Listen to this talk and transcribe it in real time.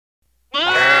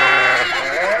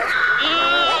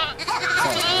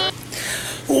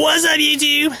What's up,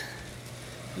 YouTube?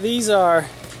 These are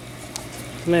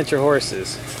miniature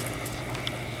horses.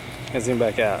 Let's zoom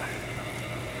back out.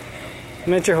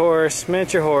 Miniature horse,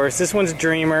 miniature horse. This one's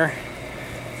Dreamer.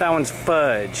 That one's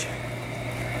Fudge.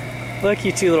 Look,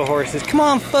 you two little horses. Come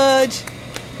on, Fudge.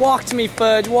 Walk to me,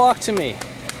 Fudge. Walk to me.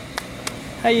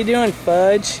 How you doing,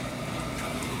 Fudge?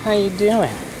 How you doing?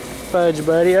 Fudge,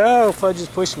 buddy. Oh, Fudge is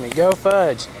pushing me. Go,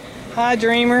 Fudge. Hi,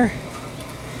 Dreamer.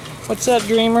 What's up,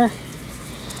 Dreamer?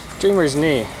 Dreamer's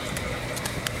new.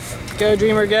 Go,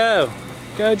 Dreamer, go.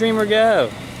 Go, Dreamer, go.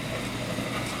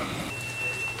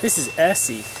 This is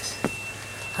Essie.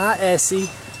 Hi, Essie.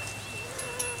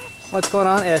 What's going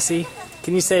on, Essie?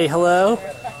 Can you say hello?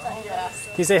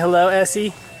 Can you say hello,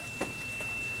 Essie?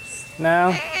 No?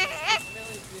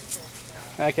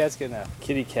 Okay, that's good enough.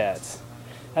 Kitty cats.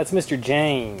 That's Mr.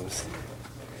 James.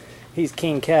 He's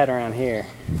King Cat around here.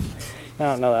 I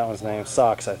don't know that one's name.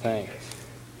 Socks, I think.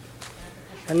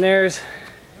 And there's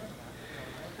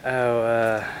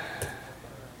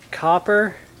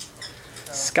Copper,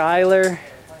 Skylar,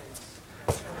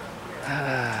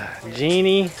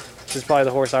 Jeannie, which is probably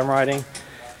the horse I'm riding,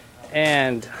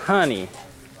 and Honey.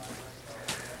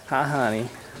 Hi, Honey.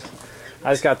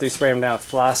 I just got through spraying them down with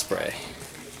fly spray.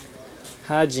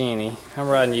 Hi, Jeannie. I'm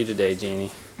riding you today,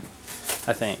 Jeannie.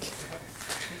 I think.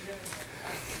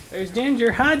 There's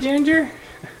Ginger. Hi, Ginger.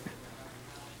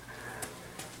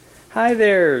 Hi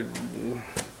there.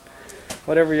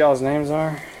 Whatever y'all's names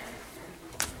are.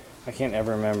 I can't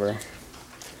ever remember.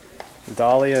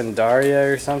 Dahlia and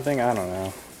Daria or something? I don't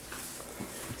know.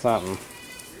 Something.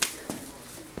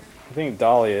 I think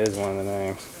Dahlia is one of the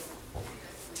names.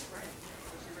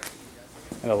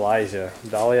 And Elijah.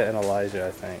 Dahlia and Elijah,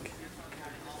 I think.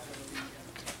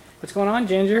 What's going on,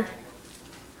 Ginger?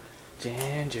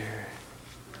 Ginger.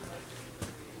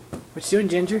 What you doing,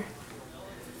 Ginger?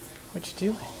 What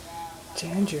you doing?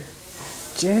 Ginger.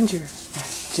 Ginger.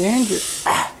 Ginger.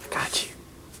 Ah, got you.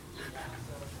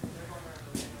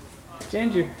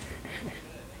 Ginger.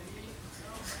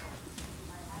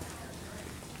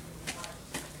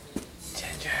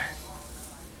 Ginger.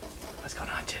 What's going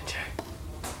on, Ginger?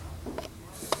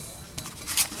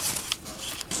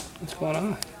 What's going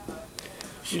on?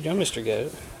 What you doing, Mr.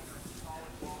 Goat?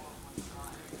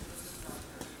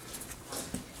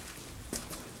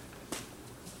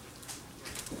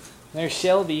 There's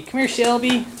Shelby. Come here,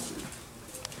 Shelby.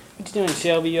 What you doing,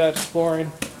 Shelby? You out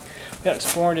exploring? We out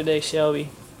exploring today, Shelby.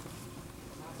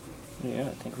 Yeah, I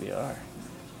think we are.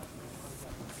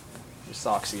 There's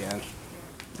Socks again.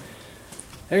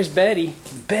 There's Betty.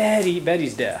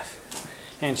 Betty's deaf.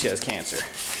 And she has cancer.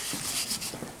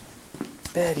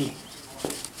 Betty.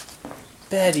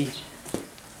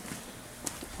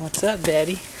 What's up,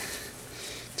 Betty?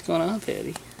 What's going on,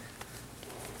 Betty?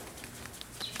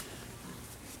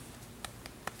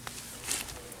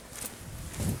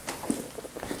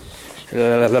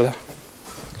 La, la, la, la.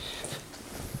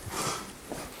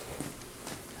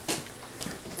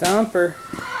 Thumper.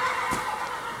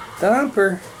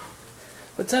 Thumper.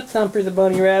 What's up, Thumper the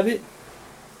bunny rabbit?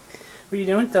 What are you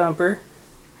doing, Thumper?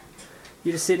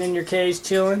 You just sitting in your cage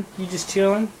chilling? You just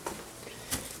chilling?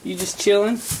 You just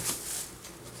chilling?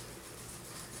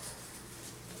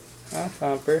 Hi,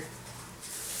 Thumper.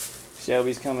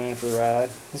 Shelby's coming in for the ride.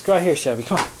 Let's go out here, Shelby.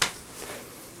 Come on.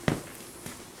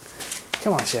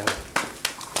 Come on, Shelby.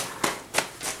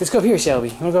 Let's go up here, Shelby.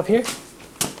 You want to go up here?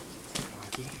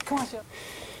 Come on, Shelby.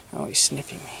 Oh, he's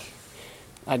sniffing me.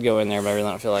 I'd go in there, but I really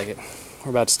don't feel like it. We're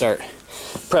about to start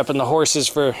prepping the horses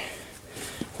for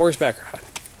horseback ride.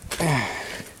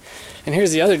 And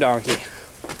here's the other donkey.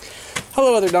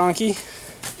 Hello, other donkey.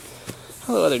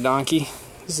 Hello, other donkey.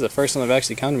 This is the first one that's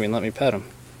actually come to me and let me pet him.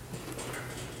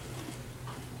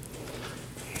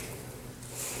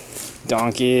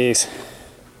 Donkeys.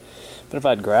 But if I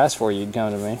had grass for you, you'd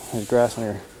come to me. There's grass on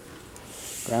your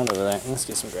ground over there. Let's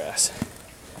get some grass.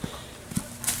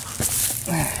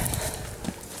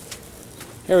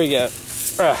 Here we go.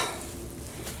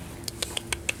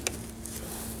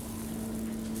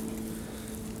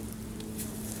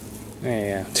 There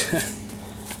you go.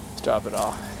 Let's drop it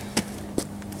off.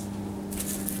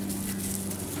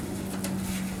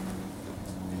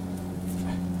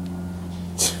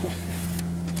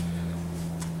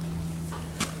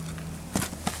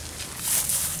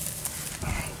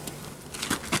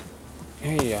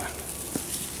 There you go.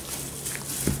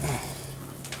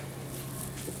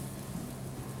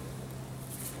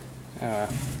 Oh, well.